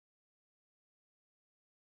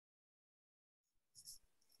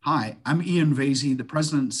Hi, I'm Ian Vasey, the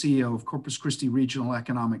President and CEO of Corpus Christi Regional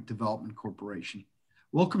Economic Development Corporation.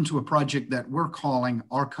 Welcome to a project that we're calling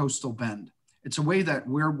Our Coastal Bend. It's a way that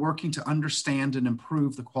we're working to understand and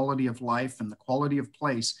improve the quality of life and the quality of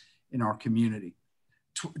place in our community.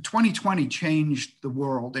 2020 changed the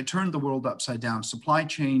world. It turned the world upside down. Supply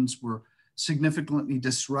chains were significantly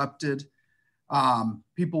disrupted.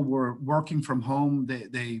 People were working from home.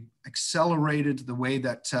 They accelerated the way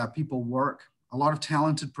that people work. A lot of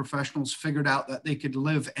talented professionals figured out that they could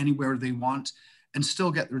live anywhere they want and still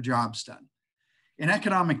get their jobs done. In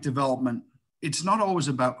economic development, it's not always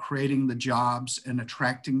about creating the jobs and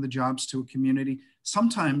attracting the jobs to a community.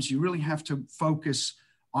 Sometimes you really have to focus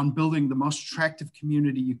on building the most attractive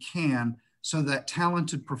community you can so that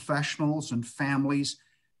talented professionals and families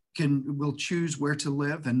will choose where to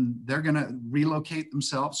live and they're going to relocate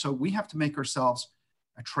themselves. So we have to make ourselves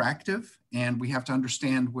attractive, and we have to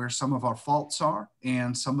understand where some of our faults are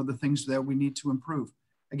and some of the things that we need to improve.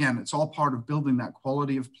 Again, it's all part of building that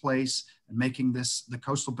quality of place and making the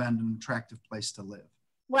Coastal Bend an attractive place to live.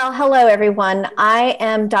 Well, hello, everyone. I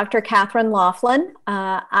am Dr. Catherine Laughlin.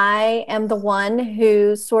 I am the one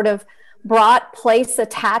who sort of brought place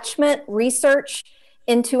attachment research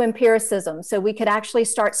into empiricism, so we could actually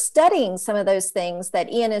start studying some of those things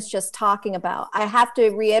that Ian is just talking about. I have to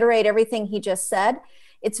reiterate everything he just said.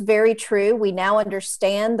 It's very true. We now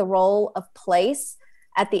understand the role of place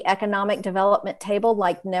at the economic development table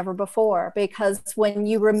like never before, because when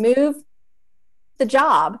you remove the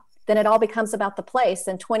job, then it all becomes about the place.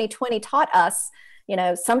 And 2020 taught us,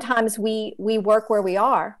 sometimes we work where we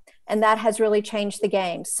are, and that has really changed the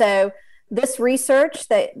game. So this research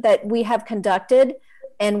that we have conducted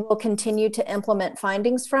and will continue to implement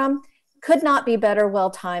findings from could not be better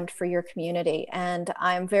well-timed for your community. And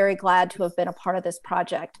I'm very glad to have been a part of this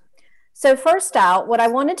project. So first out, what I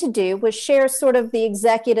wanted to do was share sort of the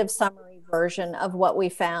executive summary version of what we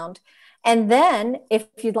found. And then if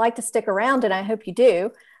you'd like to stick around, and I hope you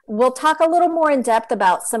do, we'll talk a little more in depth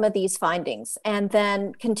about some of these findings and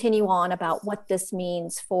then continue on about what this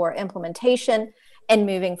means for implementation and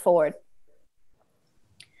moving forward.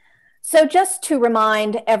 So just to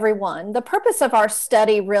remind everyone, the purpose of our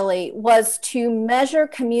study really was to measure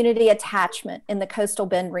community attachment in the Coastal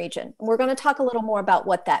Bend region. We're going to talk a little more about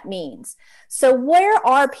what that means. So where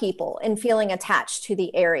are people in feeling attached to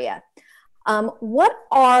the area? What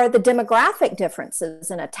are the demographic differences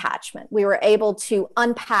in attachment? We were able to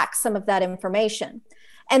unpack some of that information.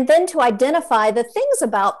 And then to identify the things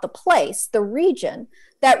about the place, the region,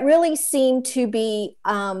 that really seem to be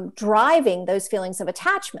driving those feelings of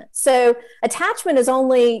attachment. So attachment is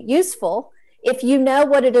only useful if you know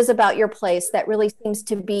what it is about your place that really seems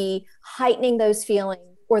to be heightening those feelings,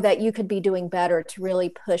 or that you could be doing better to really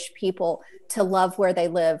push people to love where they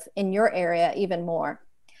live in your area even more.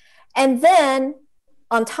 And then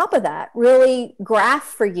on top of that, really graph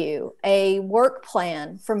for you a work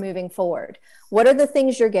plan for moving forward. What are the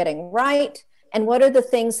things you're getting right? And what are the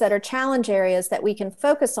things that are challenge areas that we can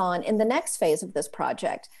focus on in the next phase of this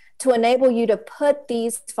project to enable you to put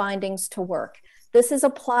these findings to work? This is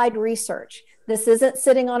applied research. This isn't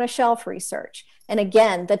sitting on a shelf research. And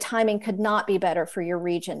again, the timing could not be better for your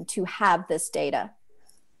region to have this data.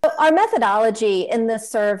 So our methodology in this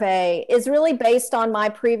survey is really based on my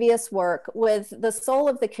previous work with the Soul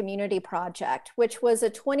of the Community Project, which was a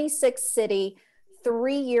 26-city,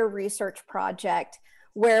 3-year research project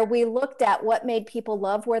where we looked at what made people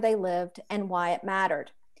love where they lived and why it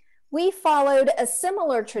mattered. We followed a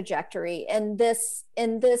similar trajectory in this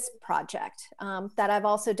project that I've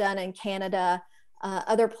also done in Canada,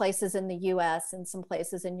 other places in the US, and some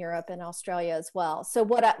places in Europe and Australia as well. So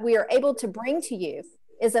what we are able to bring to you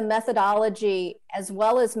is a methodology as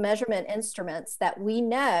well as measurement instruments that we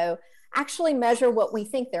know actually measure what we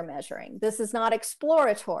think they're measuring. This is not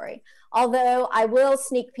exploratory, although I will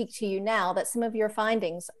sneak peek to you now that some of your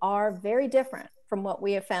findings are very different from what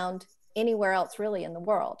we have found anywhere else really in the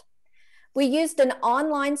world. We used an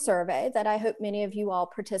online survey that I hope many of you all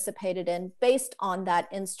participated in based on that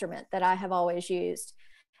instrument that I have always used.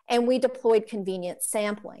 And we deployed convenient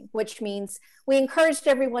sampling, which means we encouraged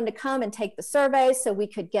everyone to come and take the survey so we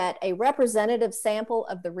could get a representative sample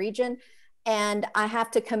of the region. And I have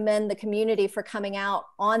to commend the community for coming out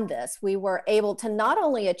on this. We were able to not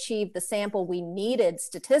only achieve the sample we needed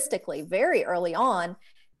statistically very early on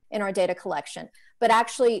in our data collection, but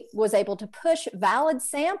actually was able to push valid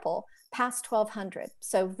sample past 1,200.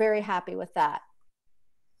 So very happy with that.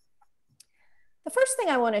 The first thing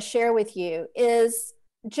I want to share with you is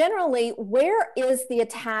generally, where is the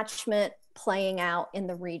attachment playing out in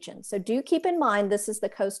the region? So do keep in mind, this is the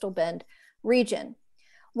Coastal Bend region.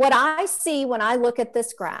 What I see when I look at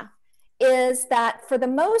this graph is that for the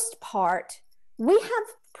most part, we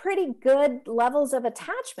have pretty good levels of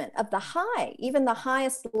attachment of the high, even the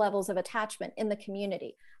highest levels of attachment in the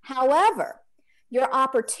community. However, your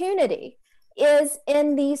opportunity is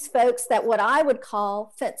in these folks that what I would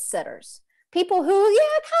call fence sitters, people who,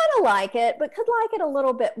 yeah, kind of like it, but could like it a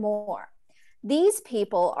little bit more. These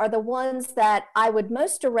people are the ones that I would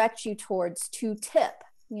most direct you towards to tip.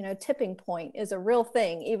 You know, tipping point is a real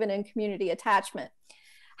thing, even in community attachment.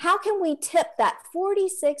 How can we tip that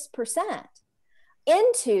 46%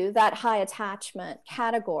 into that high attachment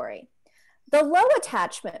category? The low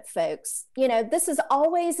attachment folks, you know, this is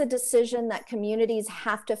always a decision that communities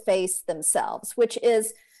have to face themselves, which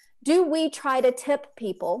is, do we try to tip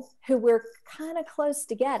people who we're kind of close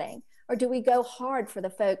to getting, or do we go hard for the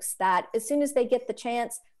folks that as soon as they get the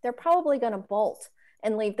chance, they're probably going to bolt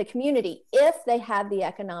and leave the community if they have the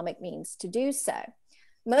economic means to do so?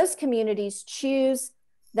 Most communities choose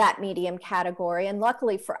that medium category, and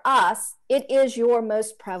luckily for us, it is your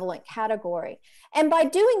most prevalent category. And by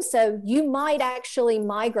doing so, you might actually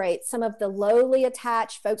migrate some of the lowly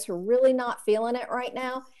attached folks who are really not feeling it right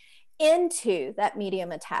now into that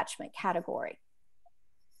medium attachment category.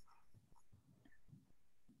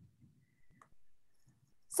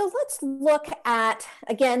 So let's look at,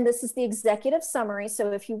 again, this is the executive summary.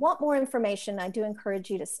 So if you want more information, I do encourage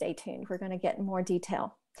you to stay tuned. We're going to get in more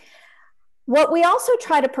detail. What we also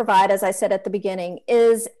try to provide, as I said at the beginning,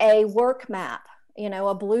 is a work map, you know,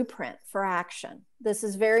 a blueprint for action. This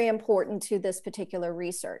is very important to this particular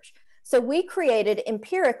research. So we created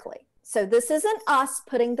empirically. So this isn't us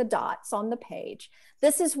putting the dots on the page.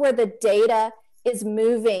 This is where the data is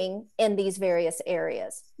moving in these various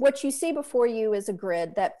areas. What you see before you is a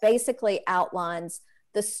grid that basically outlines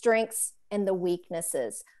the strengths and the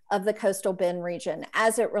weaknesses of the coastal Bend region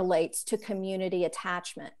as it relates to community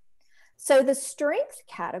attachment. So the strength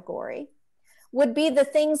category would be the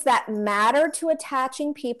things that matter to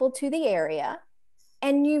attaching people to the area,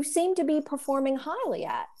 and you seem to be performing highly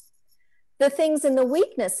at. The things in the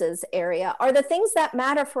weaknesses area are the things that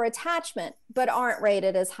matter for attachment, but aren't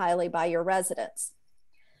rated as highly by your residents.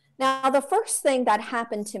 Now, the first thing that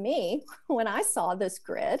happened to me when I saw this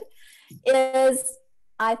grid is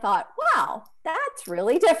I thought, wow, that's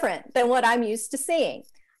really different than what I'm used to seeing,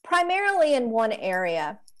 primarily in one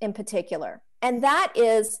area in particular, and that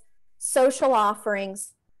is social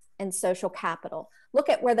offerings and social capital. Look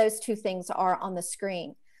at where those two things are on the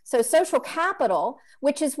screen. So social capital,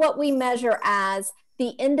 which is what we measure as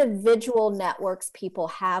the individual networks people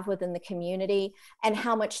have within the community and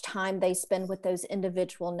how much time they spend with those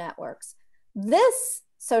individual networks. This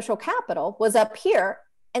social capital was up here,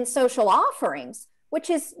 and social offerings, which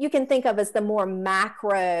is, you can think of as the more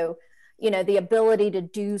macro, you know, the ability to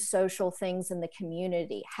do social things in the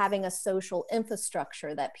community, having a social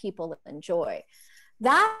infrastructure that people enjoy.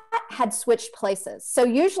 That had switched places. So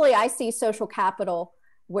usually I see social capital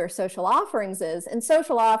where social offerings is, and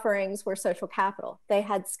social offerings where social capital. They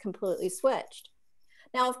had completely switched.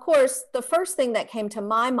 Now, of course, the first thing that came to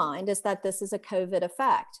my mind is that this is a COVID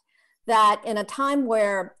effect, that in a time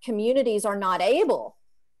where communities are not able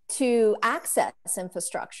to access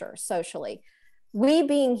infrastructure socially, we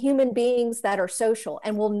being human beings that are social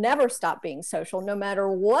and will never stop being social no matter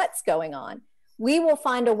what's going on, we will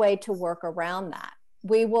find a way to work around that.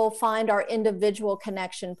 We will find our individual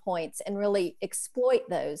connection points and really exploit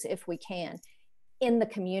those if we can in the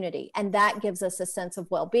community. And that gives us a sense of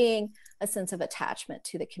well-being, a sense of attachment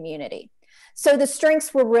to the community. So the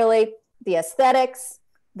strengths were really the aesthetics,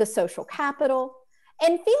 the social capital,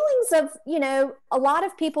 and feelings of, you know, a lot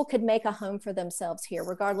of people could make a home for themselves here,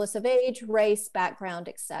 regardless of age, race, background,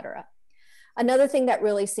 etc. Another thing that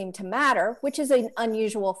really seemed to matter, which is an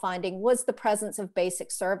unusual finding, was the presence of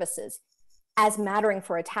basic services as mattering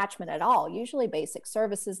for attachment at all. Usually basic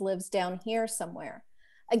services lives down here somewhere.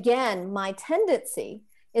 Again, my tendency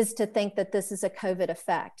is to think that this is a COVID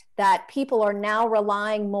effect, that people are now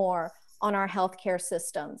relying more on our healthcare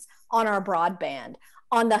systems, on our broadband,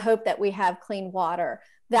 on the hope that we have clean water,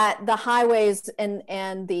 that the highways and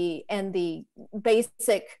the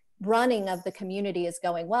basic running of the community is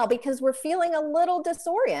going well, because we're feeling a little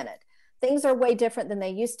disoriented. Things are way different than they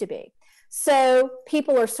used to be. So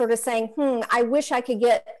people are sort of saying, I wish I could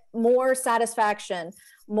get more satisfaction,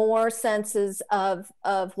 more senses of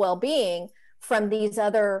well-being from these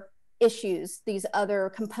other issues, these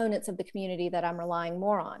other components of the community that I'm relying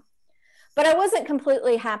more on. But I wasn't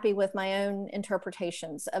completely happy with my own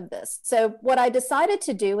interpretations of this. So what I decided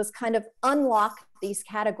to do was kind of unlock these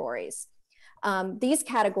categories. These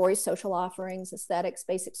categories, social offerings, aesthetics,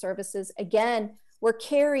 basic services, again, were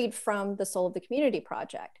carried from the Soul of the Community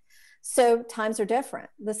Project. So times are different.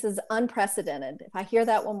 This is unprecedented. If I hear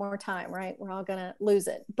that one more time, right, we're all gonna lose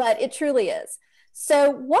it, but it truly is. So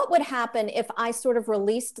what would happen if I sort of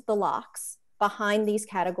released the locks behind these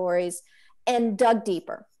categories and dug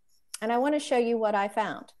deeper? And I wanna show you what I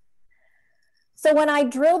found. So when I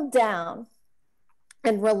drilled down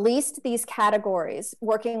and released these categories,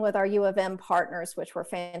 working with our U of M partners, which were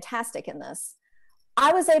fantastic in this,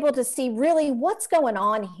 I was able to see really what's going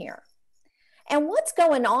on here. And what's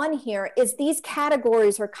going on here is these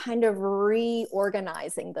categories are kind of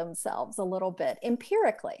reorganizing themselves a little bit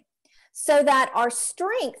empirically, so that our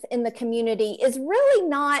strength in the community is really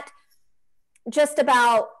not just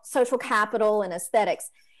about social capital and aesthetics.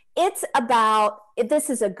 It's about, this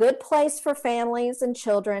is a good place for families and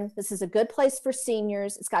children. This is a good place for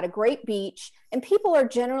seniors. It's got a great beach, and people are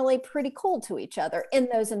generally pretty cool to each other in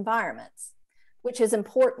those environments, which is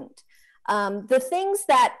important. The things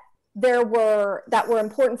that were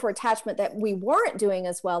important for attachment that we weren't doing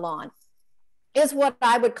as well on is what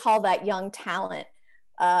I would call that young talent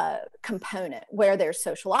component, where there's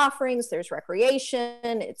social offerings, there's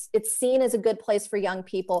recreation, it's seen as a good place for young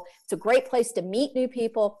people. It's a great place to meet new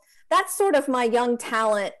people. That's sort of my young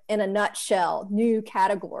talent in a nutshell, new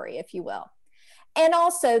category, if you will. And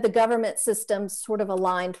also the government system sort of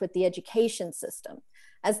aligned with the education system.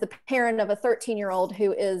 As the parent of a 13-year-old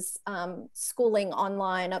who is schooling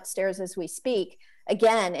online upstairs as we speak,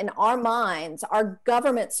 again, in our minds, our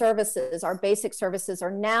government services, our basic services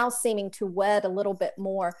are now seeming to wed a little bit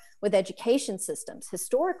more with education systems.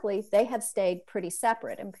 Historically, they have stayed pretty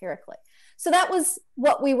separate empirically. So that was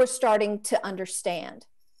what we were starting to understand.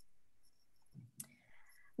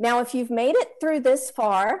 Now, if you've made it through this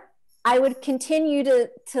far, I would continue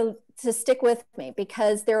to stick with me,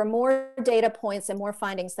 because there are more data points and more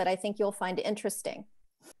findings that I think you'll find interesting.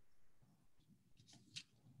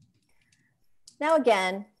 Now,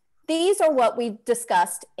 again, these are what we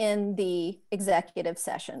discussed in the executive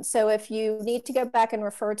session. So if you need to go back and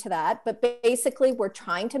refer to that, but basically we're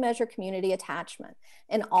trying to measure community attachment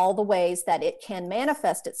in all the ways that it can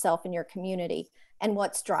manifest itself in your community and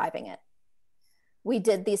what's driving it. We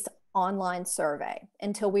did this online survey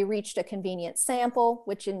until we reached a convenient sample,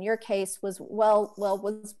 which in your case was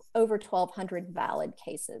was over 1,200 valid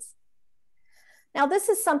cases. Now, this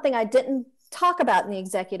is something I didn't talk about in the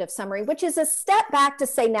executive summary, which is a step back to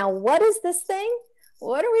say, now, what is this thing?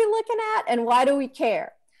 What are we looking at, and why do we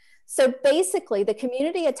care? So basically, the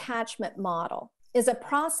community attachment model is a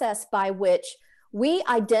process by which we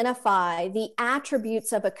identify the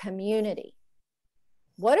attributes of a community.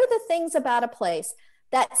 What are the things about a place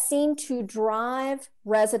that seem to drive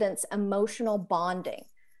residents' emotional bonding,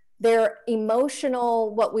 their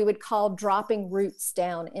emotional, what we would call dropping roots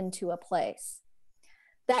down into a place,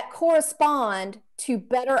 that correspond to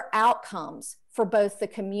better outcomes for both the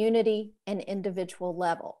community and individual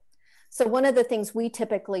level? So one of the things we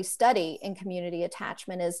typically study in community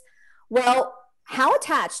attachment is, well, how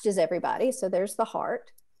attached is everybody? So there's the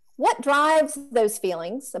heart. What drives those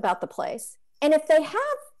feelings about the place? And if they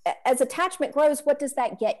have, as attachment grows, what does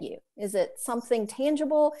that get you? Is it something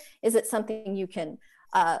tangible? Is it something you can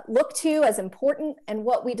look to as important? And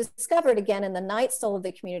what we discovered, again, in the Night Soul of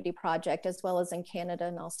the Community Project, as well as in Canada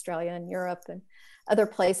and Australia and Europe and other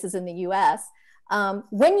places in the US,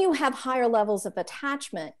 when you have higher levels of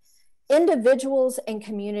attachment, individuals and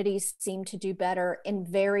communities seem to do better in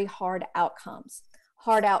very hard outcomes.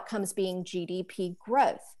 Hard outcomes being GDP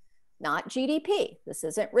growth. Not GDP. This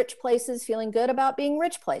isn't rich places feeling good about being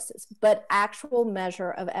rich places, but actual measure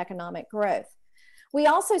of economic growth. We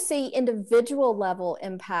also see individual level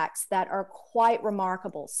impacts that are quite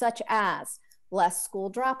remarkable, such as less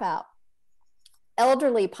school dropout,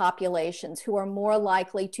 elderly populations who are more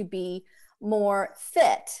likely to be more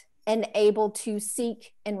fit and able to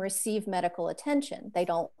seek and receive medical attention. They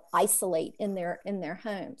don't isolate in their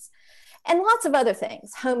homes. And lots of other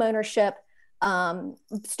things, home ownership,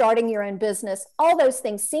 starting your own business, all those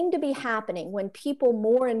things seem to be happening when people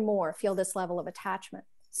more and more feel this level of attachment.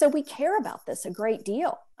 So we care about this a great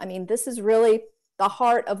deal. I mean, this is really the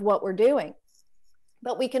heart of what we're doing,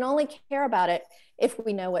 but we can only care about it if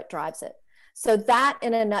we know what drives it. So that,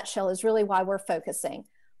 in a nutshell, is really why we're focusing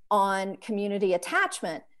on community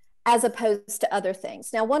attachment as opposed to other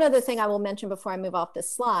things. Now, one other thing I will mention before I move off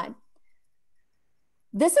this slide.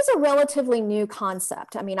 This is a relatively new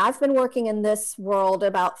concept. I mean, I've been working in this world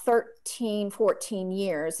about 13, 14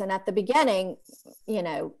 years. And at the beginning, you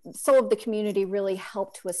know, Soul of the Community really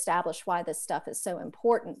helped to establish why this stuff is so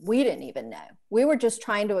important. We didn't even know. We were just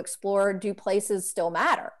trying to explore, do places still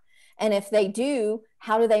matter? And if they do,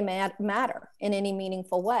 how do they matter in any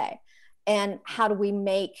meaningful way? and how do we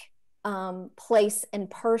make place and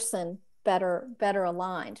person better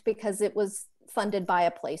aligned, because it was funded by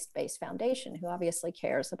a place-based foundation who obviously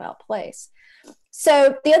cares about place.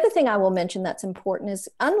 So the other thing I will mention that's important is,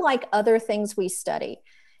 unlike other things we study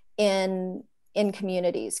in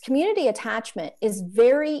communities, community attachment is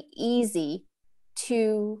very easy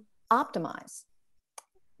to optimize.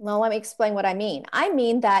 Well, let me explain what I mean. I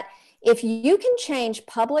mean that if you can change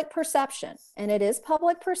public perception, and it is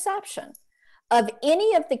public perception, of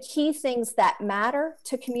any of the key things that matter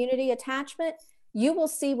to community attachment, you will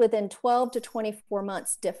see within 12 to 24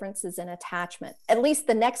 months differences in attachment. At least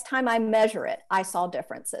the next time I measure it, I saw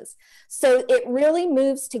differences. So it really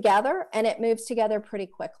moves together, and it moves together pretty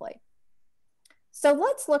quickly. So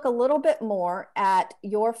let's look a little bit more at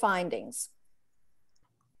your findings.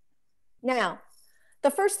 Now,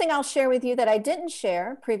 the first thing I'll share with you that I didn't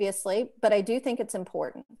share previously, but I do think it's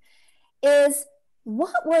important, is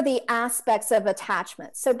what were the aspects of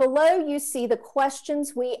attachment? So below you see the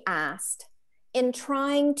questions we asked in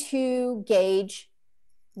trying to gauge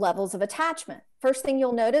levels of attachment. First thing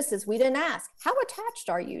you'll notice is we didn't ask, how attached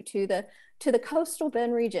are you to the coastal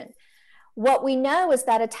Bend region? What we know is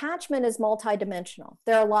that attachment is multidimensional.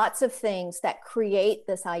 There are lots of things that create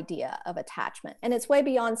this idea of attachment, and it's way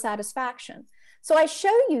beyond satisfaction. So I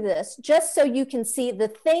show you this just so you can see the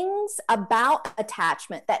things about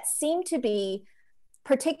attachment that seem to be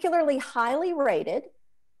particularly highly rated.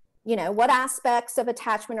 You know, what aspects of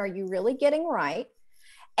attachment are you really getting right,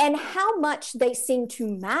 and how much they seem to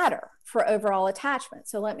matter for overall attachment.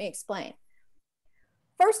 So let me explain.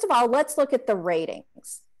 First of all, let's look at the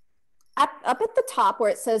ratings. Up at the top where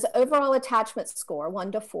it says overall attachment score,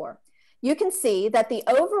 1 to 4, you can see that the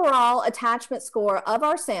overall attachment score of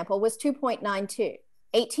our sample was 2.92.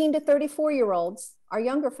 18 to 34-year-olds, our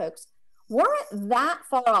younger folks, weren't that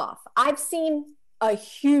far off. I've seen a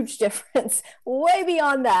huge difference way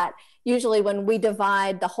beyond that, usually when we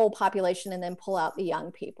divide the whole population and then pull out the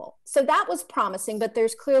young people. So that was promising, but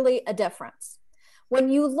there's clearly a difference.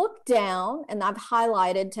 When you look down, and I've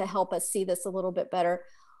highlighted to help us see this a little bit better,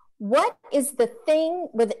 what is the thing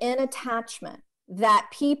within attachment that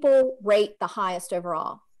people rate the highest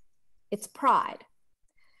overall? It's pride.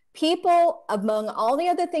 People, among all the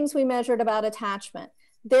other things we measured about attachment,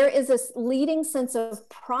 there is a leading sense of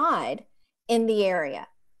pride in the area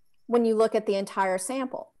when you look at the entire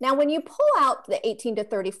sample. Now, when you pull out the 18 to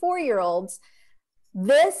 34-year-olds,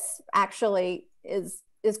 this actually is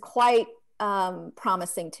quite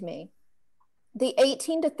promising to me. The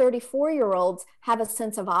 18 to 34-year-olds have a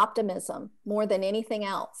sense of optimism more than anything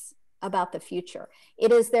else about the future.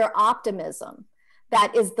 It is their optimism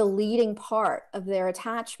that is the leading part of their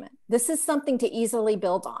attachment. This is something to easily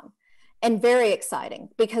build on, and very exciting,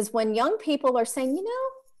 because when young people are saying, you know,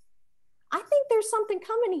 I think there's something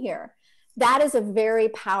coming here, that is a very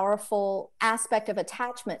powerful aspect of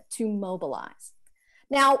attachment to mobilize.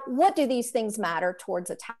 Now, what do these things matter towards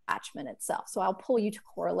attachment itself? So I'll pull you to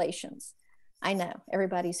correlations. I know,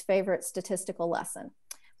 everybody's favorite statistical lesson.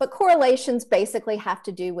 But correlations basically have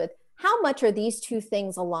to do with how much are these two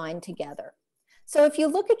things aligned together. So if you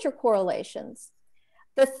look at your correlations,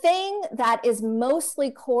 the thing that is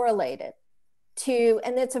mostly correlated to,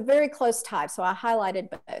 and it's a very close tie, so I highlighted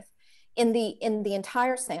both, in the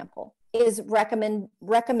entire sample, is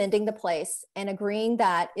recommending the place and agreeing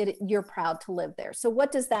that you're proud to live there. So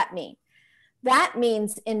what does that mean? That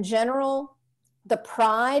means, in general, the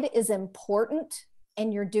pride is important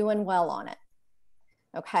and you're doing well on it.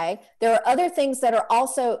 Okay. There are other things that are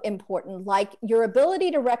also important, like your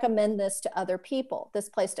ability to recommend this to other people, this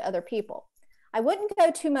place to other people. I wouldn't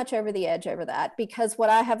go too much over the edge over that, because what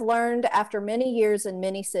I have learned after many years in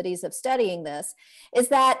many cities of studying this is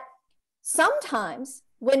that sometimes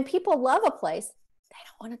when people love a place, they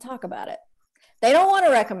don't want to talk about it. They don't want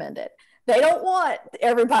to recommend it. They don't want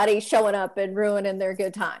everybody showing up and ruining their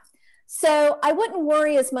good time. So I wouldn't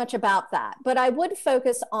worry as much about that, but I would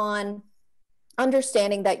focus on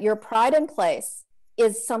understanding that your pride in place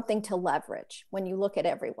is something to leverage when you look at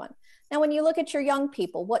everyone. Now, when you look at your young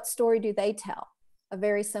people, what story do they tell? A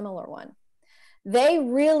very similar one. They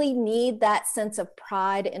really need that sense of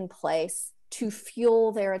pride in place to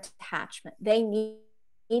fuel their attachment. They need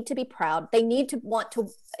to be proud. They need to want to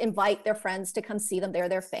invite their friends to come see them. They're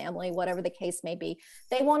their family, whatever the case may be.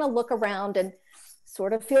 They want to look around and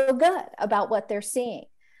sort of feel good about what they're seeing.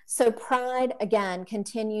 So pride, again,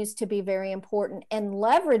 continues to be very important, and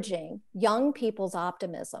leveraging young people's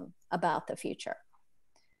optimism about the future.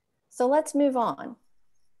 So let's move on.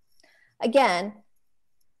 Again,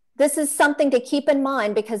 This is something to keep in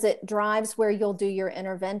mind because it drives where you'll do your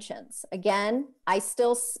interventions. Again,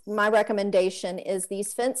 my recommendation is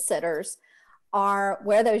these fence sitters are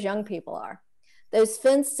where those young people are. Those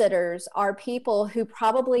fence sitters are people who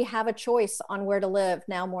probably have a choice on where to live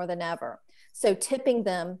now more than ever. So tipping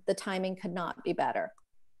them, the timing could not be better.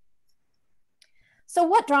 So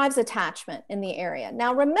what drives attachment in the area?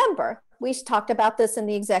 Now remember, we talked about this in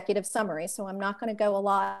the executive summary, so I'm not going to go a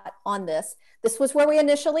lot on this. This was where we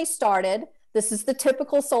initially started. This is the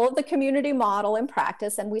typical soul of the community model in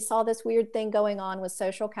practice, and we saw this weird thing going on with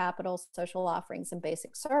social capital, social offerings, and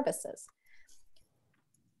basic services.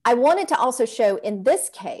 I wanted to also show in this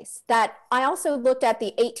case that I also looked at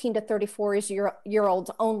the 18 to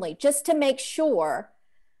 34-year-olds only, just to make sure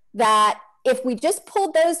that if we just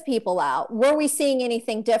pulled those people out, were we seeing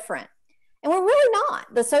anything different? And we're really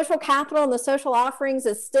not. The social capital and the social offerings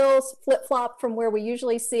is still flip-flop from where we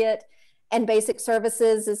usually see it, and basic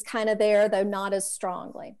services is kind of there, though not as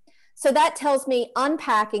strongly. So that tells me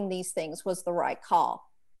unpacking these things was the right call.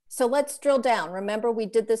 So let's drill down. Remember, we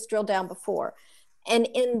did this drill down before. And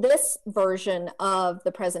in this version of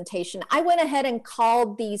the presentation, I went ahead and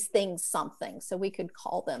called these things something, so we could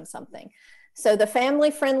call them something. So the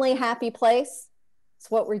family-friendly happy place is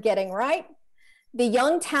what we're getting right. The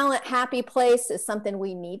young talent happy place is something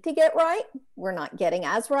we need to get right. We're not getting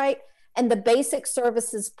as right. And the basic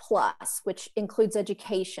services plus, which includes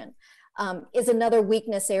education, is another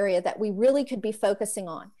weakness area that we really could be focusing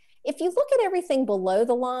on. If you look at everything below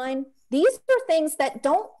the line, these are things that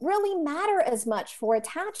don't really matter as much for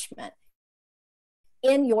attachment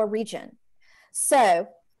in your region. So,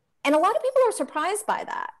 and a lot of people are surprised by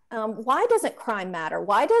that. Why doesn't crime matter?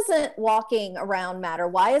 Why doesn't walking around matter?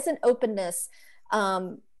 Why isn't openness?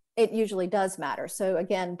 It usually does matter. So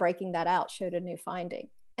again, breaking that out showed a new finding.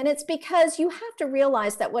 And it's because you have to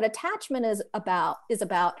realize that what attachment is about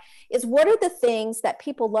is what are the things that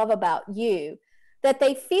people love about you that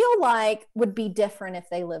they feel like would be different if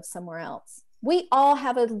they lived somewhere else. We all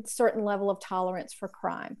have a certain level of tolerance for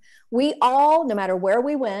crime. We all, no matter where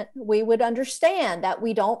we went, we would understand that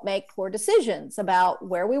we don't make poor decisions about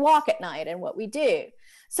where we walk at night and what we do.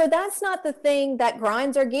 So that's not the thing that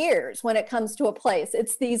grinds our gears when it comes to a place.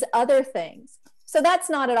 It's these other things. So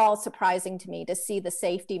that's not at all surprising to me to see the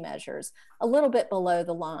safety measures a little bit below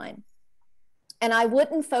the line. And I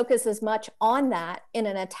wouldn't focus as much on that in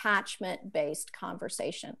an attachment-based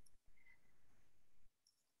conversation.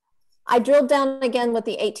 I drilled down again with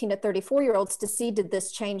the 18 to 34-year-olds to see, did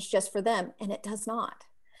this change just for them? And it does not.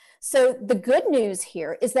 So the good news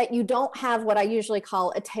here is that you don't have what I usually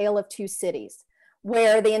call a tale of two cities,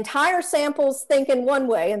 where the entire sample's thinking one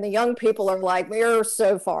way and the young people are like, we're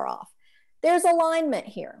so far off. There's alignment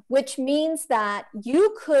here, which means that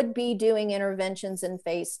you could be doing interventions in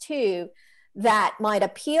phase 2 that might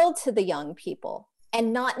appeal to the young people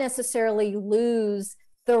and not necessarily lose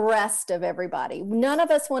the rest of everybody. None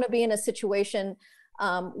of us want to be in a situation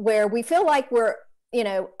where we feel like we're,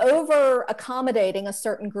 over accommodating a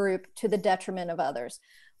certain group to the detriment of others.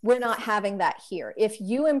 We're not having that here. If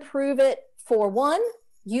you improve it for one,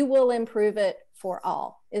 you will improve it for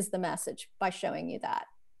all, is the message by showing you that.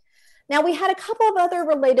 Now, we had a couple of other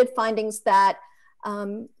related findings that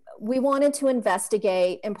we wanted to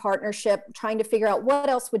investigate in partnership, trying to figure out what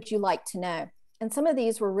else would you like to know. And some of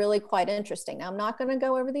these were really quite interesting. Now, I'm not going to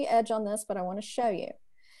go over the edge on this, but I want to show you.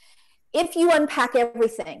 If you unpack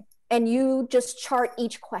everything and you just chart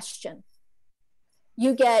each question,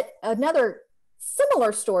 you get another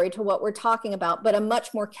similar story to what we're talking about, but a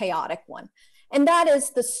much more chaotic one. And that is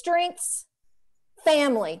the strengths: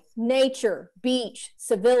 family, nature, beach,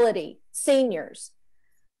 civility, seniors.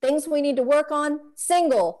 Things we need to work on: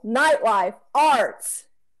 single, nightlife, arts.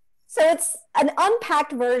 So it's an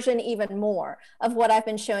unpacked version even more of what I've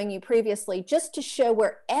been showing you previously, just to show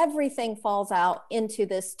where everything falls out into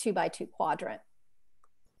this 2x2 quadrant.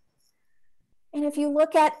 And if you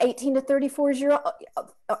look at 18 to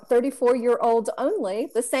 34-year-olds only,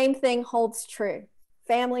 the same thing holds true.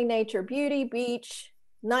 Family, nature, beauty, beach,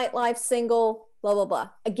 nightlife, single, blah, blah,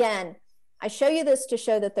 blah. Again, I show you this to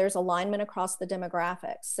show that there's alignment across the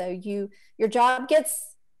demographics. So your job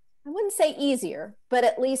gets, I wouldn't say easier, but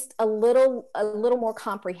at least a little more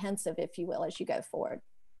comprehensive, if you will, as you go forward.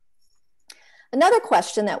 Another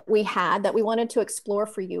question that we had that we wanted to explore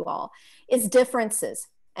for you all is differences.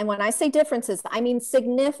 And when I say differences, I mean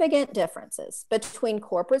significant differences between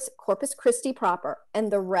Corpus Christi proper and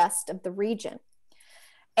the rest of the region.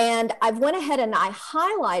 And I've went ahead and I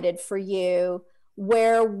highlighted for you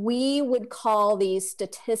where we would call these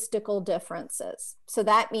statistical differences. So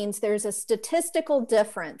that means there's a statistical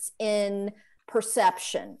difference in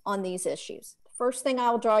perception on these issues. The first thing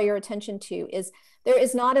I'll draw your attention to is there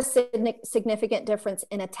is not a significant difference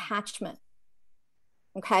in attachment.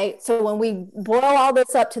 Okay, so when we boil all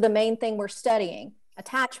this up to the main thing we're studying,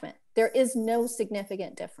 attachment, there is no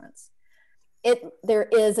significant difference. There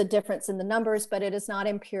is a difference in the numbers, but it is not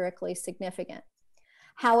empirically significant.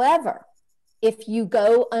 However, if you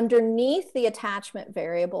go underneath the attachment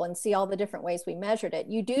variable and see all the different ways we measured it,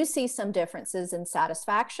 you do see some differences in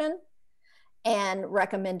satisfaction and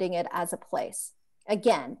recommending it as a place.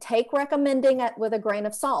 Again, take recommending it with a grain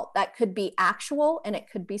of salt. That could be actual and it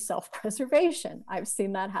could be self-preservation. I've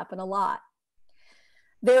seen that happen a lot.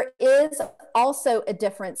 There is also a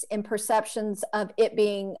difference in perceptions of it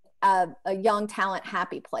being a young talent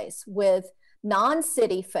happy place, with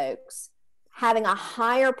non-city folks having a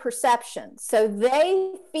higher perception. So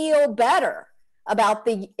they feel better about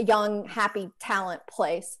the young happy talent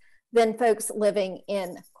place than folks living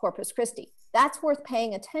in Corpus Christi. That's worth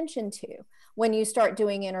paying attention to when you start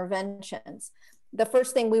doing interventions. The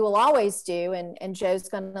first thing we will always do, and Joe's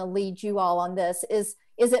going to lead you all on this, is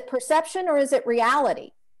it perception or is it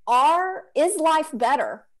reality? Is life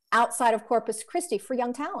better outside of Corpus Christi for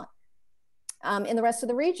young talent in the rest of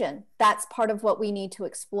the region? That's part of what we need to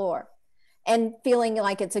explore. And feeling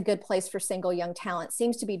like it's a good place for single young talent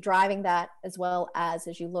seems to be driving that, as well as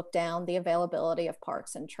you look down, the availability of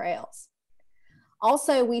parks and trails.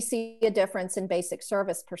 Also, we see a difference in basic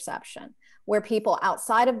service perception, where people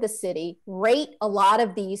outside of the city rate a lot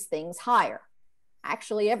of these things higher.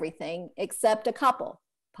 Actually, everything except a couple: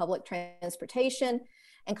 public transportation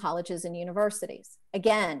and colleges and universities.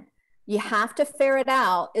 Again, you have to ferret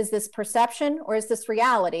out, is this perception or is this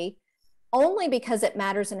reality? Only because it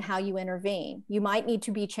matters in how you intervene. You might need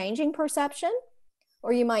to be changing perception,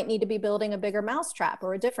 or you might need to be building a bigger mousetrap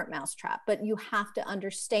or a different mousetrap, but you have to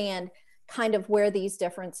understand kind of where these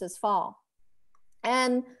differences fall.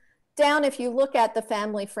 And down, if you look at the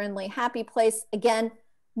family-friendly happy place, again,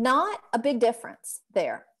 not a big difference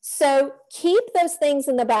there. So keep those things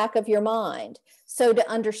in the back of your mind. So to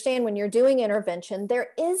understand, when you're doing intervention,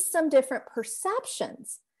 there is some different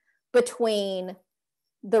perceptions between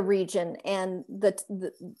the region and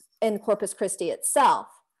and Corpus Christi itself.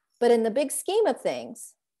 But in the big scheme of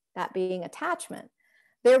things, that being attachment,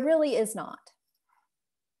 there really is not.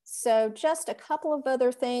 So just a couple of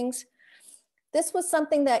other things. This was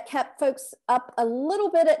something that kept folks up a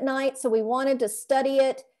little bit at night, so we wanted to study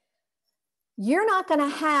it. You're not going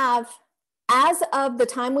to have, as of the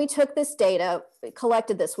time we took this data,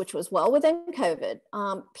 collected this, which was well within COVID,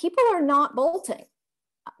 people are not bolting.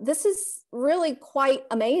 This is really quite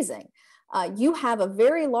amazing. You have a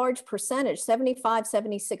very large percentage, 75,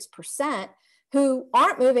 76%, who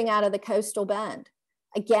aren't moving out of the coastal bend.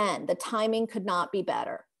 Again, the timing could not be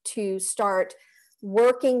better to start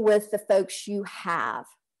working with the folks you have,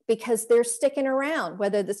 because they're sticking around,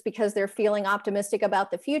 whether that's because they're feeling optimistic about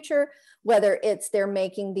the future, whether it's they're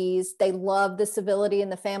making these, they love the civility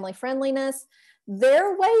and the family friendliness.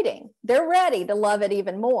 They're waiting. They're ready to love it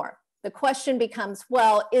even more. The question becomes,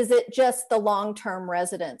 well, is it just the long-term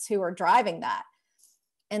residents who are driving that?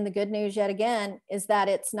 And the good news yet again is that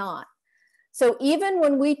it's not. So even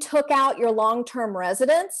when we took out your long-term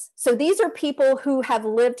residents, so these are people who have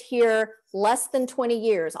lived here less than 20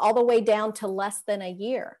 years, all the way down to less than a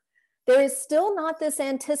year, there is still not this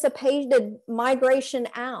anticipated migration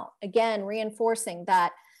out. Again, reinforcing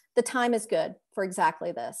that the time is good for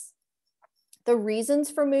exactly this. The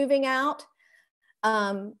reasons for moving out,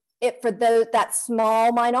 for that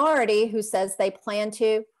small minority who says they plan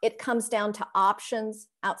to, it comes down to options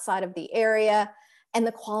outside of the area and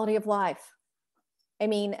the quality of life. I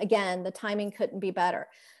mean, again, the timing couldn't be better.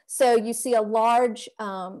 So you see a large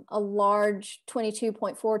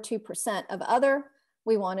 22.42% of other.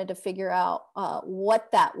 We wanted to figure out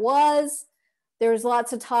what that was. There was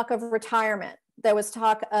lots of talk of retirement. There was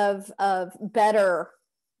talk of better,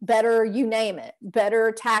 you name it,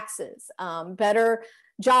 better taxes, better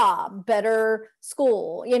job, better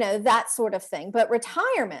school, that sort of thing. But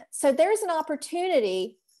retirement, so there's an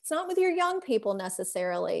opportunity. It's not with your young people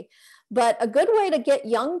necessarily, but a good way to get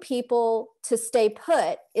young people to stay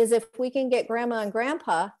put is if we can get grandma and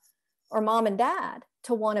grandpa or mom and dad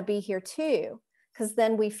to want to be here too, because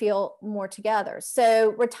then we feel more together.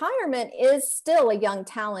 So retirement is still a young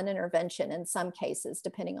talent intervention in some cases,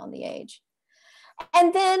 depending on the age.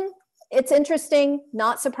 And then it's interesting,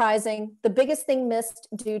 not surprising, the biggest thing missed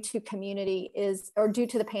due to community due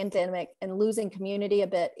to the pandemic and losing community a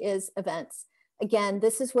bit, is events. Again,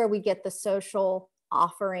 this is where we get the social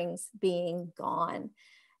offerings being gone.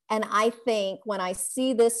 And I think when I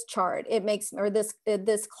see this chart,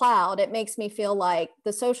 this cloud, it makes me feel like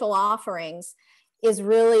the social offerings is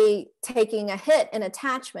really taking a hit in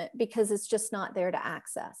attachment because it's just not there to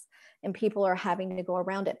access, and people are having to go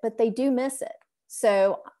around it, but they do miss it.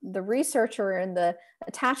 So the researcher and the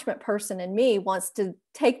attachment person in me wants to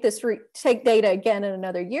take take data again in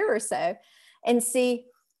another year or so and see,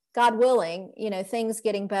 God willing, things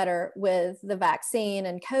getting better with the vaccine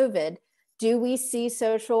and COVID. Do we see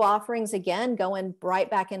social offerings again going right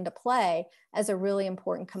back into play as a really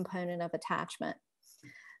important component of attachment?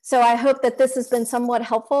 So I hope that this has been somewhat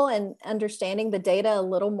helpful in understanding the data a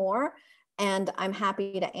little more, and I'm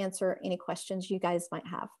happy to answer any questions you guys might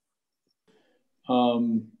have.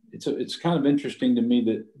 It's kind of interesting to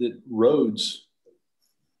me that roads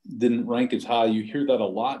didn't rank as high. You hear that a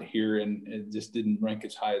lot here, and it just didn't rank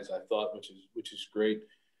as high as I thought, which is great.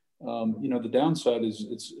 The downside is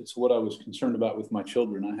it's what I was concerned about with my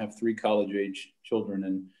children. I have 3 college-age children,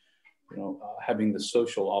 and having the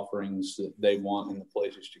social offerings that they want and the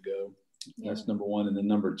places to go. Yeah. That's number one. And then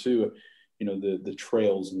number 2, the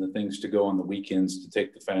trails and the things to go on the weekends to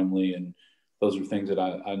take the family. And those are things that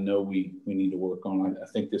I know we need to work on.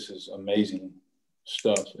 I think this is amazing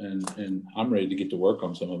stuff, and I'm ready to get to work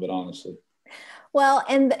on some of it, honestly. Well,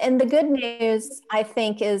 and the good news, I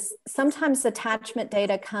think, is sometimes attachment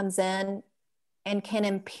data comes in and can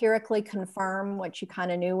empirically confirm what you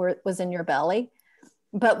kind of knew was in your belly.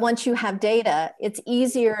 But once you have data, it's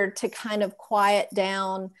easier to kind of quiet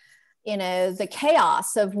down, the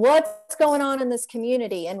chaos of what's going on in this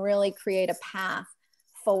community and really create a path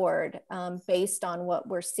forward based on what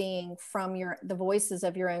we're seeing from the voices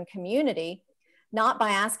of your own community, not by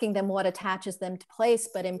asking them what attaches them to place,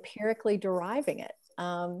 but empirically deriving it.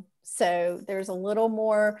 So there's a little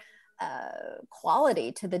more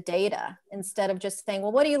quality to the data instead of just saying,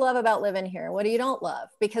 well, what do you love about living here? What do you don't love?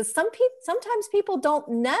 Because sometimes people don't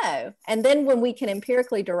know. And then when we can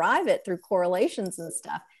empirically derive it through correlations and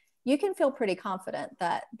stuff, you can feel pretty confident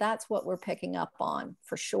that that's what we're picking up on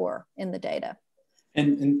for sure in the data.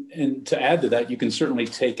 And to add to that, you can certainly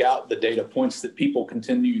take out the data points that people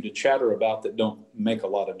continue to chatter about that don't make a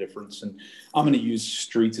lot of difference. And I'm going to use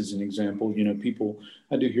streets as an example.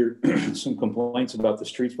 I do hear some complaints about the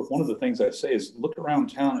streets, but one of the things I say is look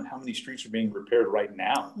around town at how many streets are being repaired right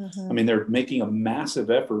now. Mm-hmm. I mean, they're making a massive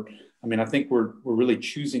effort. I mean, I think we're really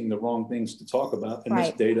choosing the wrong things to talk about. And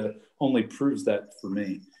This data only proves that for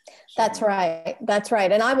me. So. That's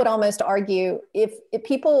right. And I would almost argue if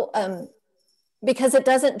people, because it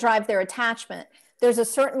doesn't drive their attachment, there's a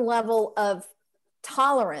certain level of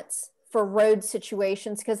tolerance for road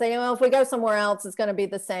situations because they know if we go somewhere else, it's going to be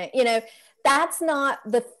the same. That's not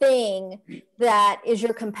the thing that is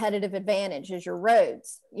your competitive advantage is your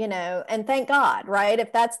roads, and thank God, right?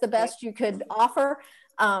 If that's the best you could offer,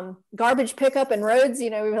 garbage pickup and roads, we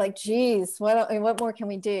were like, geez, what more can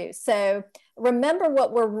we do? So remember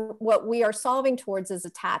what we are solving towards is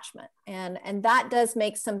attachment. And that does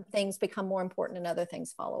make some things become more important and other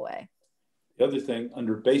things fall away. The other thing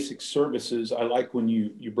under basic services, I like when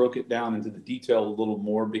you broke it down into the detail a little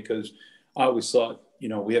more, because I always thought,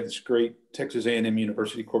 we have this great Texas A&M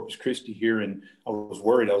University, Corpus Christi here. And I was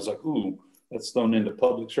worried. I was like, ooh, that's thrown into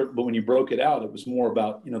public service. But when you broke it out, it was more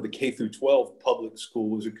about, the K through 12 public school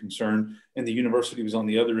was a concern. And the university was on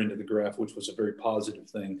the other end of the graph, which was a very positive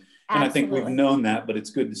thing. Absolutely. And I think we've known that, but it's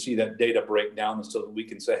good to see that data break down so that we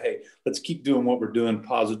can say, hey, let's keep doing what we're doing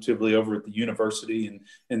positively over at the university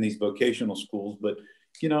and these vocational schools. But,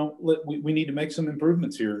 we need to make some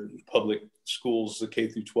improvements here in public schools, the K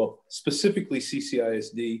through 12, specifically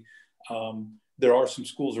CCISD. There are some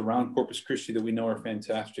schools around Corpus Christi that we know are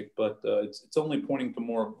fantastic, but it's only pointing to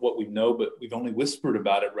more of what we know, but we've only whispered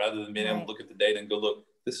about it rather than being able to look at the data and go, look,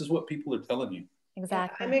 this is what people are telling you.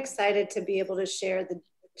 Exactly. I'm excited to be able to share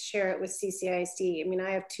it with CCISD. I mean,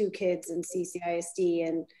 I have 2 kids in CCISD,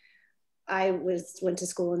 and I went to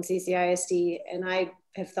school in CCISD, and I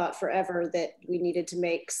have thought forever that we needed to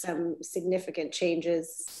make some significant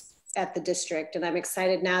changes at the district. And I'm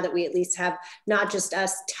excited now that we at least have not just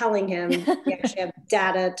us telling him, we actually have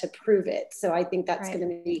data to prove it. So I think that's going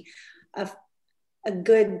to be a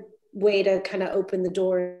good way to kind of open the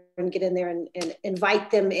door and get in there and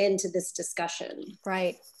invite them into this discussion.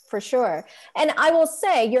 Right, for sure. And I will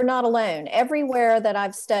say, you're not alone. Everywhere that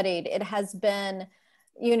I've studied, it has been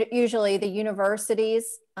usually the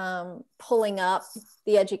universities pulling up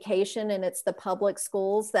the education, and it's the public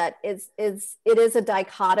schools that it is a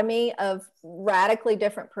dichotomy of radically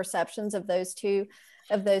different perceptions of those two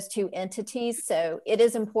entities. So it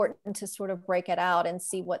is important to sort of break it out and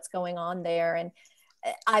see what's going on there. And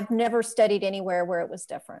I've never studied anywhere where it was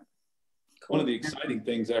different. One of the exciting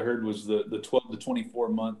things I heard was the 12 to 24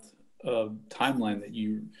 month timeline that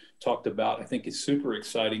you talked about, I think is super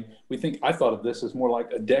exciting. I thought of this as more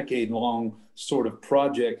like a decade-long sort of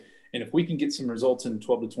project. And if we can get some results in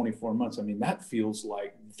 12 to 24 months, I mean, that feels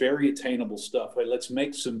like very attainable stuff. Right? Let's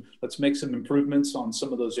make some improvements on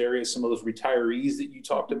some of those areas, some of those retirees that you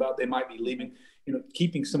talked about. They might be leaving,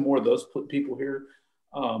 keeping some more of those people here.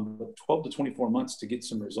 But 12 to 24 months to get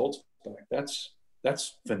some results back,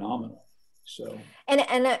 that's phenomenal. So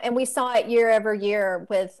and we saw it year over year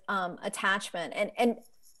with attachment and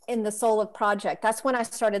in the soul of project. That's when I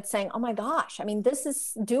started saying, oh my gosh, I mean, this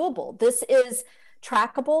is doable. This is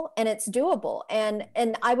trackable and it's doable. And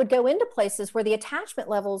I would go into places where the attachment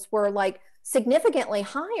levels were like significantly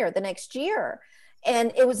higher the next year.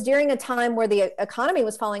 And it was during a time where the economy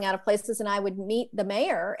was falling out of places, and I would meet the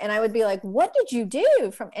mayor and I would be like, what did you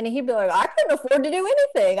do? And he'd be like, I couldn't afford to do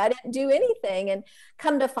anything. I didn't do anything. And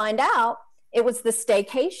come to find out, it was the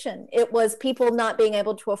staycation. It was people not being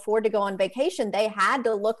able to afford to go on vacation. They had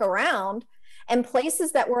to look around, and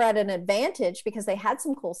places that were at an advantage because they had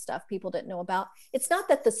some cool stuff people didn't know about. It's not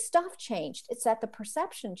that the stuff changed, it's that the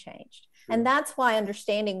perception changed. Sure. And that's why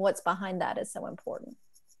understanding what's behind that is so important.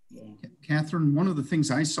 Yeah. Catherine, one of the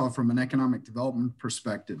things I saw from an economic development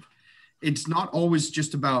perspective, it's not always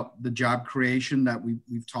just about the job creation that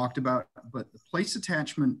we've talked about, but the place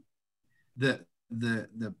attachment, the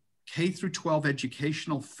K through 12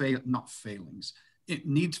 educational failings, it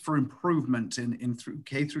needs for improvement in through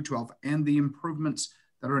K through 12, and the improvements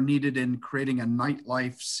that are needed in creating a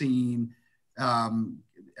nightlife scene,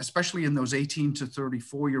 especially in those 18 to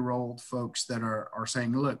 34-year-old folks that are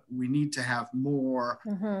saying, look, we need to have more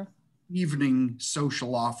evening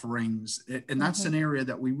social offerings. And that's an area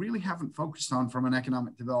that we really haven't focused on from an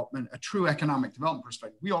economic development, a true economic development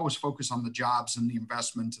perspective. We always focus on the jobs and the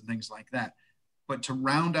investments and things like that. But to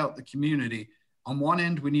round out the community, on one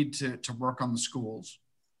end, we need to work on the schools.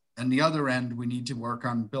 And the other end, we need to work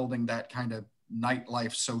on building that kind of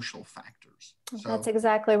nightlife social factors. So, that's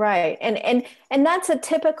exactly right. And that's a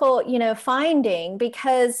typical, finding,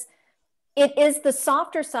 because it is the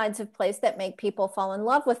softer sides of place that make people fall in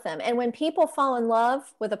love with them. And when people fall in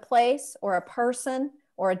love with a place or a person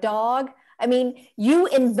or a dog, I mean, you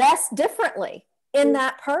invest differently in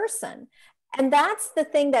that person. And that's the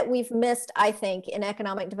thing that we've missed, I think, in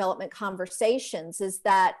economic development conversations, is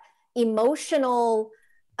that emotional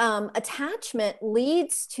attachment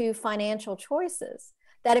leads to financial choices.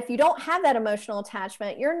 That if you don't have that emotional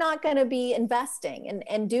attachment, you're not going to be investing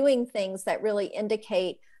and doing things that really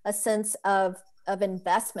indicate a sense of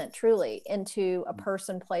investment truly into a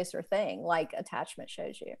person, place, or thing, like attachment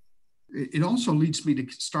shows you. It also leads me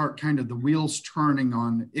to start kind of the wheels turning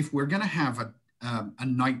on, if we're going to have a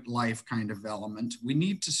nightlife kind of element, we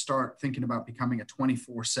need to start thinking about becoming a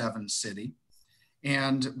 24/7 city.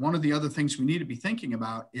 And one of the other things we need to be thinking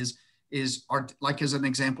about is our, like as an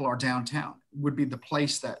example, our downtown would be the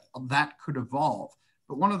place that could evolve.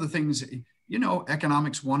 But one of the things,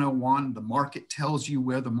 economics 101, the market tells you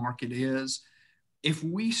where the market is. If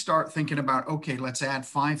we start thinking about, okay, let's add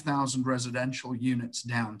 5,000 residential units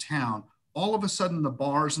downtown, all of a sudden the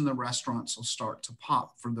bars and the restaurants will start to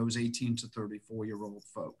pop for those 18 to 34-year-old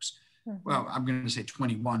folks. Well, I'm going to say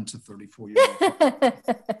 21 to 34-year-old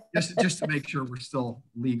just to make sure we're still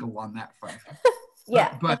legal on that front.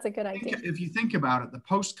 Yeah, but that's a good idea. If you think about it, the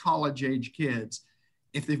post-college age kids,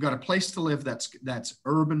 if they've got a place to live that's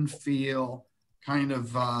urban feel, kind of,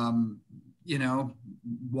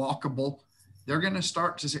 walkable, they're going to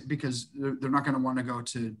start to, because they're not going to want to go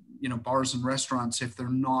to, bars and restaurants if they're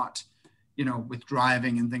not, with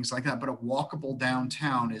driving and things like that. But a walkable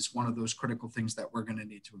downtown is one of those critical things that we're going to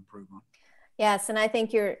need to improve on. Yes, and I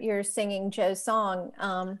think you're singing Joe's song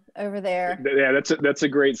over there. Yeah, that's a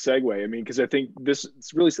great segue. I mean, because I think this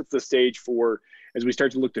really sets the stage for as we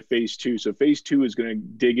start to look to phase 2. So phase 2 is going to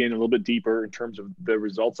dig in a little bit deeper in terms of the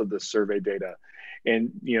results of this survey data.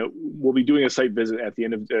 And we'll be doing a site visit at the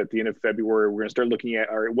end of February. We're going to start looking at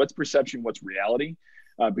what's perception, what's reality.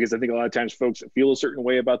 Because I think a lot of times folks feel a certain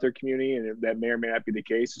way about their community, and that may or may not be the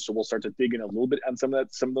case. So we'll start to dig in a little bit on some of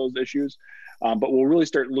those issues, but we'll really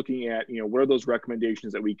start looking at what are those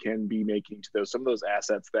recommendations that we can be making to some of those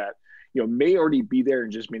assets that may already be there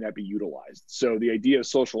and just may not be utilized. So the idea of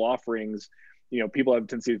social offerings, people have a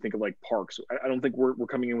tendency to think of like parks. I don't think we're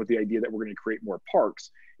coming in with the idea that we're going to create more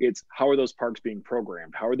parks. It's how are those parks being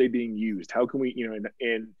programmed? How are they being used? How can we,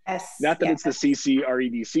 not that it's the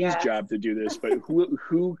CCREDC's job to do this, but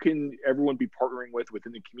who can everyone be partnering with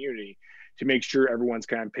within the community to make sure everyone's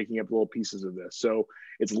kind of picking up little pieces of this. So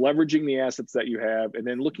it's leveraging the assets that you have, and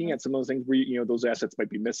then looking at some of those things where, you know, those assets might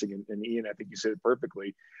be missing. And Ian, I think you said it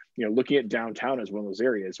perfectly, you know, looking at downtown as one of those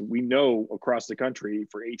areas. We know across the country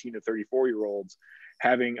for 18 to 34-year-olds,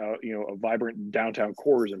 having a vibrant downtown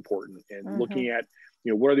core is important. And looking at,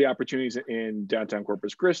 you know, what are the opportunities in downtown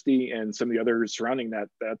Corpus Christi and some of the others surrounding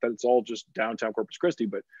that's all just downtown Corpus Christi,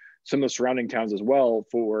 but some of the surrounding towns as well,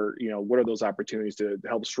 for, you know, what are those opportunities to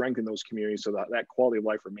help strengthen those communities so that that quality of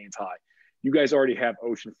life remains high. You guys already have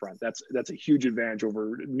oceanfront. That's a huge advantage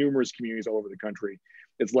over numerous communities all over the country.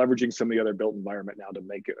 It's leveraging some of the other built environment now to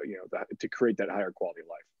make it, you know, to create that higher quality of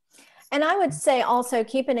life. And I would say also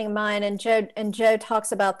keeping in mind, and Joe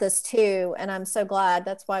talks about this too, and I'm so glad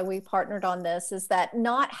that's why we partnered on this, is that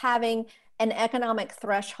not having an economic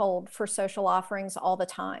threshold for social offerings all the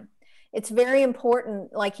time. It's very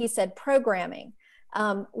important, like he said, programming.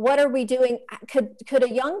 What are we doing? Could a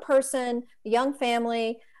young person, a young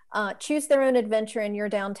family choose their own adventure in your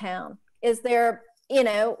downtown? Is there, you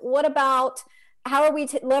know, what about, how are we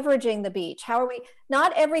leveraging the beach? How are we,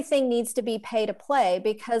 not everything needs to be pay to play,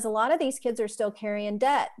 because a lot of these kids are still carrying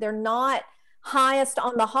debt. They're not highest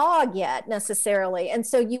on the hog yet necessarily. And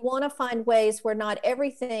so you want to find ways where not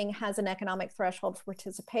everything has an economic threshold for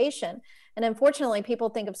participation. And unfortunately, people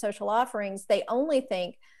think of social offerings, they only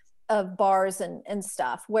think of bars and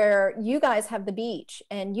stuff, where you guys have the beach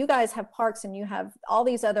and you guys have parks and you have all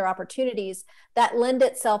these other opportunities that lend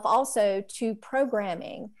itself also to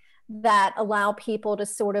programming that allow people to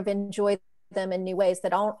sort of enjoy them in new ways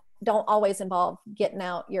that don't always involve getting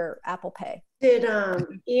out your Apple Pay. Did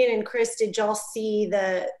Ian and Chris, did y'all see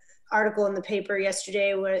the article in the paper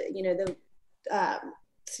yesterday where, you know, the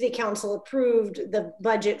city council approved the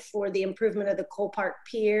budget for the improvement of the Cole Park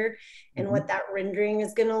Pier and what that rendering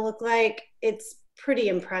is going to look like? It's pretty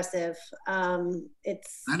impressive.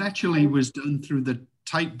 That actually was done through the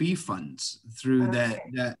Type B funds, through that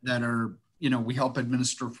are, you know, we help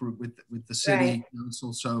administer with the city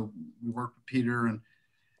council. So we work with Peter, and,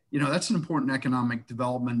 you know, that's an important economic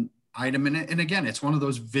development item. And again, it's one of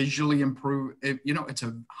those visually improved, you know, it's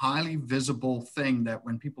a highly visible thing that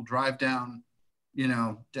when people drive down, you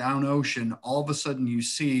know, down Ocean, all of a sudden you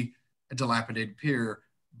see a dilapidated pier.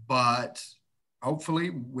 But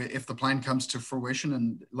hopefully, if the plan comes to fruition,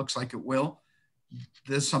 and it looks like it will,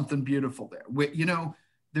 there's something beautiful there. You know,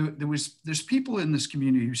 there's people in this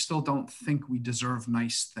community who still don't think we deserve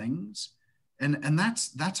nice things. And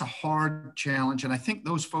that's a hard challenge. And I think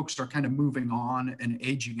those folks are kind of moving on and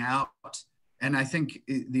aging out. And I think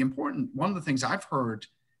one of the things I've heard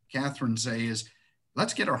Catherine say is,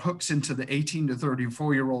 let's get our hooks into the 18 to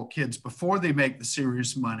 34-year-old kids before they make the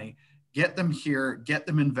serious money, get them here, get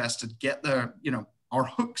them invested, get our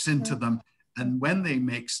hooks into them. And when they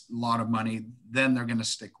make a lot of money, then they're going to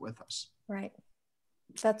stick with us. Right.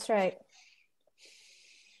 That's right.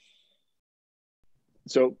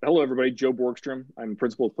 So, hello, everybody. Joe Borgstrom. I'm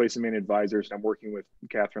principal of Place and Main Advisors, and I'm working with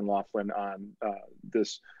Catherine Laughlin on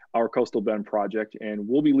our Coastal Bend project, and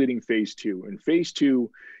we'll be leading phase 2. And phase 2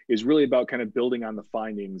 is really about kind of building on the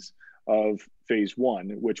findings of phase 1,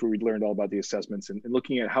 which we learned all about the assessments and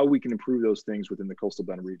looking at how we can improve those things within the Coastal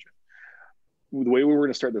Bend region. The way we're going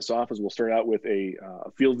to start this off is we'll start out with a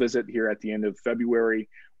field visit here at the end of February,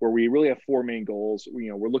 where we really have 4 main goals.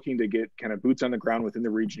 We're looking to get kind of boots on the ground within the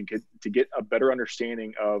region, to get a better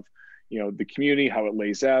understanding of, the community, how it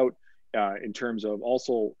lays out, in terms of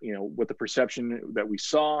also, what the perception that we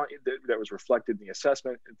saw that was reflected in the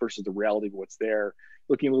assessment versus the reality of what's there.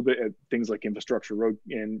 Looking a little bit at things like infrastructure, road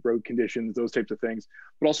conditions, those types of things,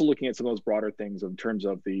 but also looking at some of those broader things in terms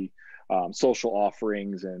of the social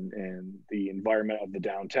offerings and the environment of the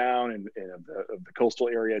downtown and of the coastal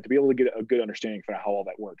area, to be able to get a good understanding for how all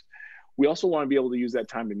that works. We also want to be able to use that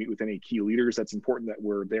time to meet with any key leaders. That's important that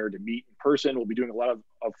we're there to meet in person. We'll be doing a lot of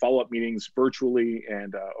follow-up meetings virtually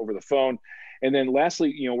and over the phone. And then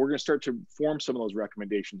lastly, we're going to start to form some of those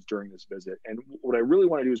recommendations during this visit. And what I really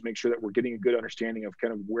want to do is make sure that we're getting a good understanding of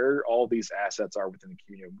kind of where all these assets are within the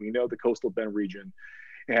community. We know the Coastal Bend region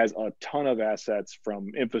has a ton of assets,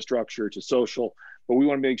 from infrastructure to social, but we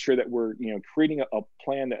want to make sure that we're creating a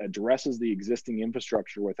plan that addresses the existing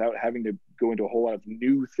infrastructure without having to go into a whole lot of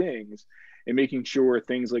new things, and making sure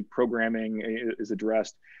things like programming is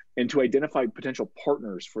addressed, and to identify potential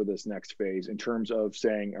partners for this next phase in terms of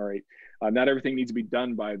saying, all right, not everything needs to be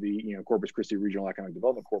done by the Corpus Christi Regional Economic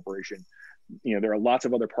Development Corporation. There are lots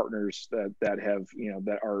of other partners that have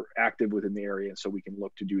that are active within the area, so we can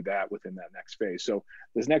look to do that within that next phase. So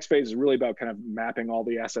this next phase is really about kind of mapping all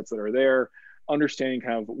the assets that are there, understanding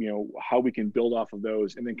kind of how we can build off of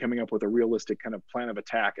those, and then coming up with a realistic kind of plan of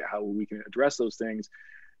attack at how we can address those things,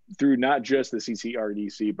 through not just the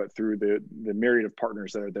CCRDC, but through the myriad of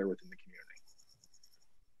partners that are there within the community.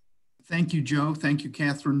 Thank you, Joe. Thank you,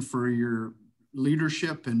 Catherine, for your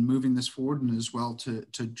leadership in moving this forward, and as well to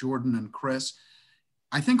Jordan and Chris.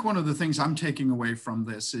 I think one of the things I'm taking away from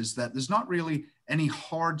this is that there's not really any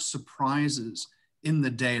hard surprises in the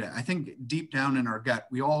data. I think deep down in our gut,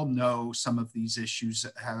 we all know some of these issues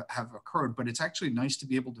that have occurred, but it's actually nice to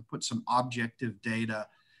be able to put some objective data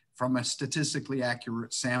from a statistically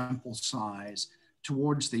accurate sample size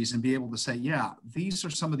towards these and be able to say, yeah, these are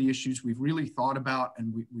some of the issues we've really thought about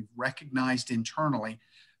and we've recognized internally,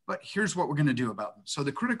 but here's what we're going to do about them. So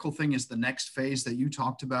the critical thing is the next phase that you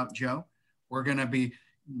talked about, Joe. We're going to be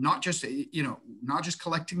not just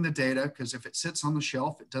collecting the data, because if it sits on the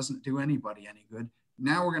shelf, it doesn't do anybody any good.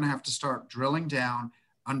 Now we're going to have to start drilling down,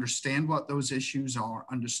 understand what those issues are,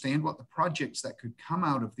 understand what the projects that could come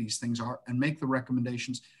out of these things are, and make the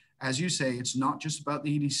recommendations. As you say, it's not just about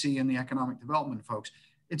the EDC and the economic development folks.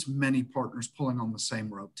 It's many partners pulling on the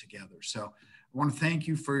same rope together. So I want to thank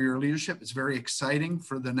you for your leadership. It's very exciting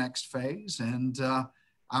for the next phase. And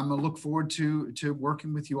I'm going to look forward to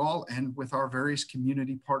working with you all and with our various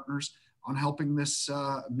community partners on helping this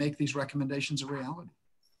make these recommendations a reality.